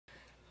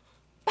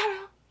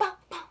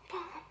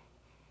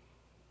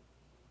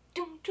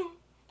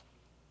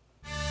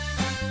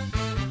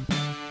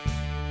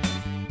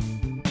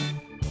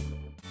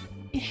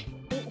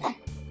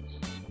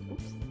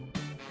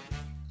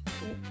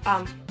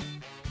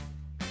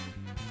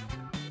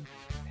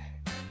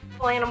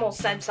animal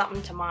said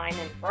something to mine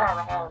and rah,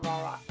 rah, rah,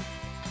 rah.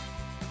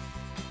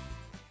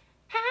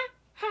 Ha,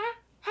 ha,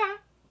 ha,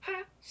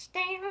 ha,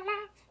 staying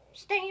alive,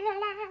 staying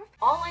alive.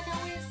 All I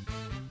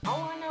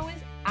know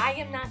is I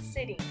am not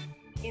sitting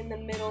in the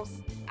middle.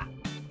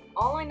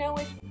 All I know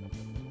is,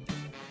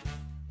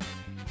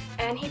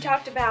 and he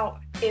talked about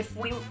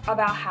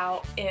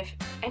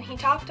and he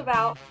talked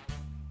about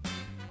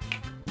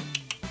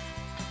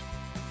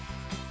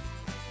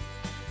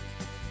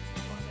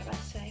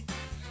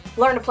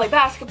learn to play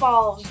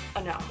basketball.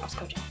 Oh no, I was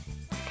coaching.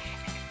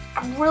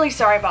 I'm really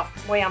sorry about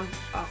the way I'm.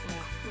 Oh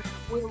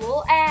no. With a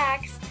little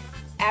axe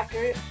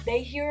after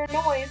they hear a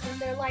noise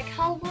and they're like,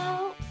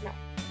 hello. No.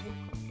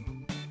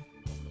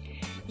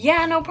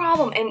 Yeah, no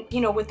problem. And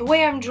you know, with the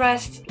way I'm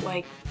dressed,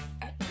 like,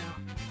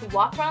 we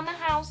walk around the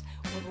house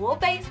with a little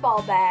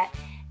baseball bat,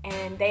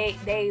 and they.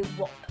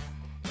 What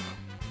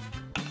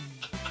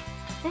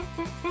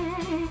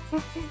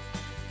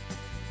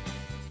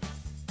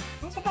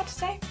was I about to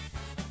say?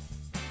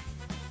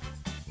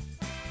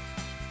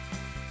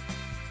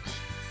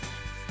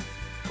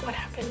 What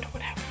happened?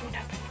 What happened? What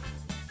happened?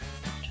 I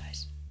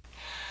apologize.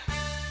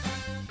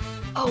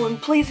 Oh,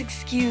 and please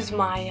excuse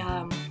my,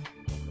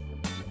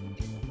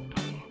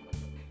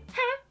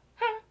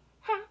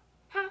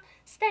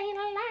 staying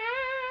alive.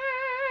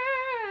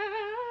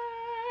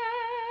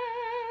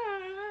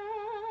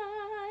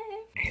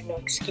 I have no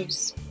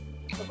excuse.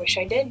 I wish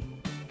I did.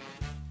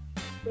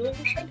 Really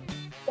wish I did,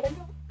 but I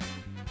don't.